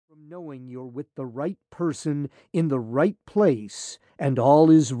knowing you're with the right person in the right place and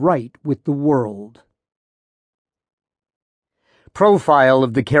all is right with the world. Profile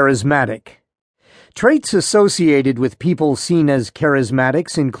of the charismatic. Traits associated with people seen as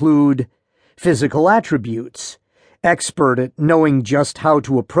charismatics include physical attributes: expert at knowing just how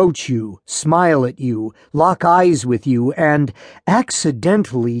to approach you, smile at you, lock eyes with you, and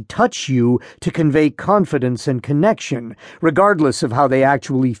accidentally touch you to convey confidence and connection, regardless of how they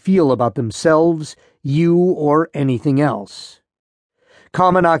actually feel about themselves, you, or anything else.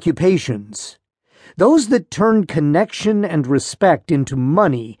 Common occupations: those that turn connection and respect into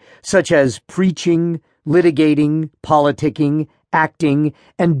money, such as preaching, litigating, politicking, acting,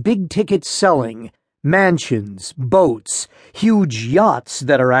 and big-ticket selling, mansions, boats, huge yachts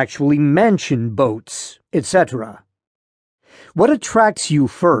that are actually mansion boats, etc. What attracts you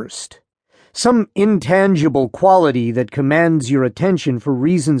first? Some intangible quality that commands your attention for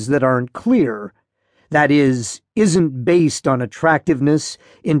reasons that aren't clear. That is, isn't based on attractiveness,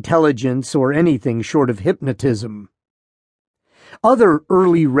 intelligence, or anything short of hypnotism. Other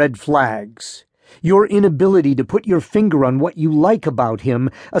early red flags: your inability to put your finger on what you like about him,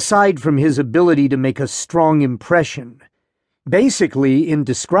 aside from his ability to make a strong impression. Basically, in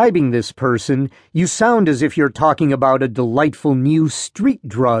describing this person, you sound as if you're talking about a delightful new street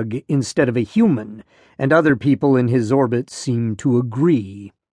drug instead of a human, and other people in his orbit seem to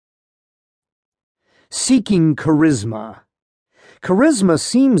agree. Seeking charisma. Charisma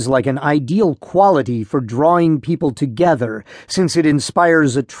seems like an ideal quality for drawing people together, since it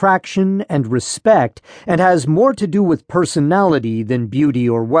inspires attraction and respect and has more to do with personality than beauty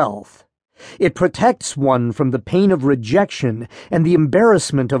or wealth. It protects one from the pain of rejection and the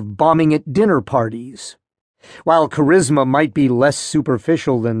embarrassment of bombing at dinner parties. While charisma might be less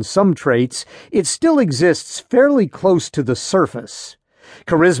superficial than some traits, it still exists fairly close to the surface.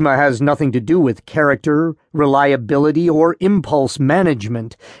 Charisma has nothing to do with character, reliability, or impulse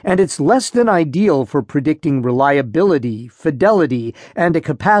management, and it's less than ideal for predicting reliability, fidelity, and a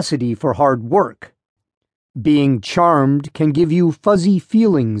capacity for hard work. Being charmed can give you fuzzy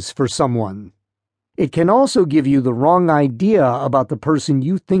feelings for someone. It can also give you the wrong idea about the person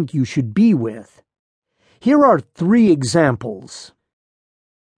you think you should be with. Here are 3 examples.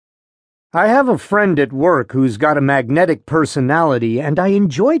 I have a friend at work who's got a magnetic personality, and I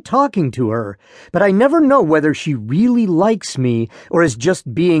enjoy talking to her, but I never know whether she really likes me or is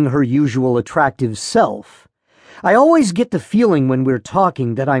just being her usual attractive self. I always get the feeling when we're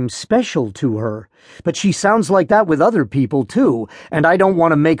talking that I'm special to her, but she sounds like that with other people too, and I don't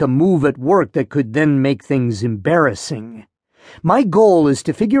want to make a move at work that could then make things embarrassing. My goal is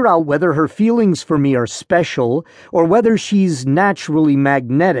to figure out whether her feelings for me are special or whether she's naturally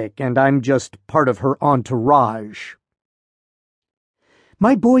magnetic and I'm just part of her entourage.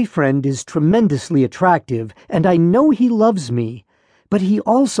 My boyfriend is tremendously attractive, and I know he loves me, but he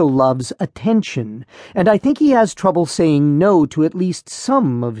also loves attention, and I think he has trouble saying no to at least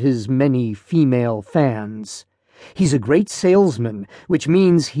some of his many female fans. He's a great salesman, which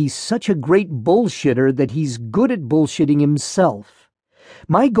means he's such a great bullshitter that he's good at bullshitting himself.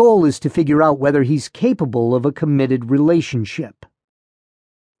 My goal is to figure out whether he's capable of a committed relationship.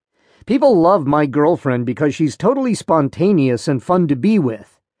 People love my girlfriend because she's totally spontaneous and fun to be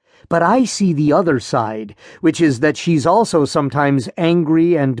with. But I see the other side, which is that she's also sometimes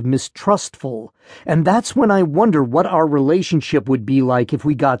angry and mistrustful, and that's when I wonder what our relationship would be like if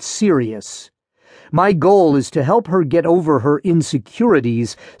we got serious. My goal is to help her get over her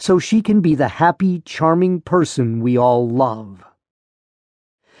insecurities so she can be the happy, charming person we all love.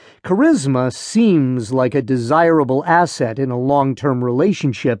 Charisma seems like a desirable asset in a long-term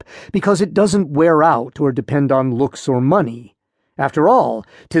relationship because it doesn't wear out or depend on looks or money. After all,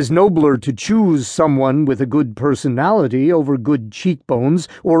 'tis nobler to choose someone with a good personality over good cheekbones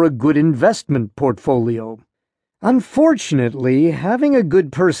or a good investment portfolio. Unfortunately, having a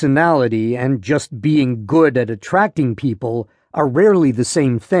good personality and just being good at attracting people are rarely the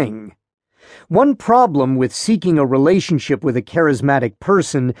same thing. One problem with seeking a relationship with a charismatic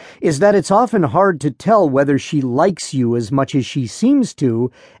person is that it's often hard to tell whether she likes you as much as she seems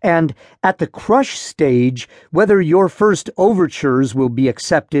to, and, at the crush stage, whether your first overtures will be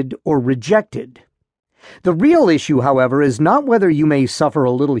accepted or rejected. The real issue, however, is not whether you may suffer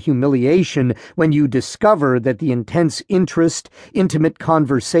a little humiliation when you discover that the intense interest, intimate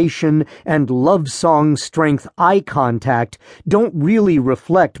conversation, and love song strength eye contact don't really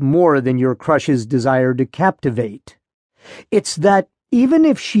reflect more than your crush's desire to captivate. It's that, even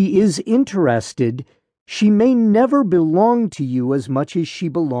if she is interested, she may never belong to you as much as she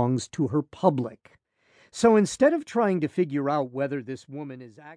belongs to her public. So instead of trying to figure out whether this woman is actually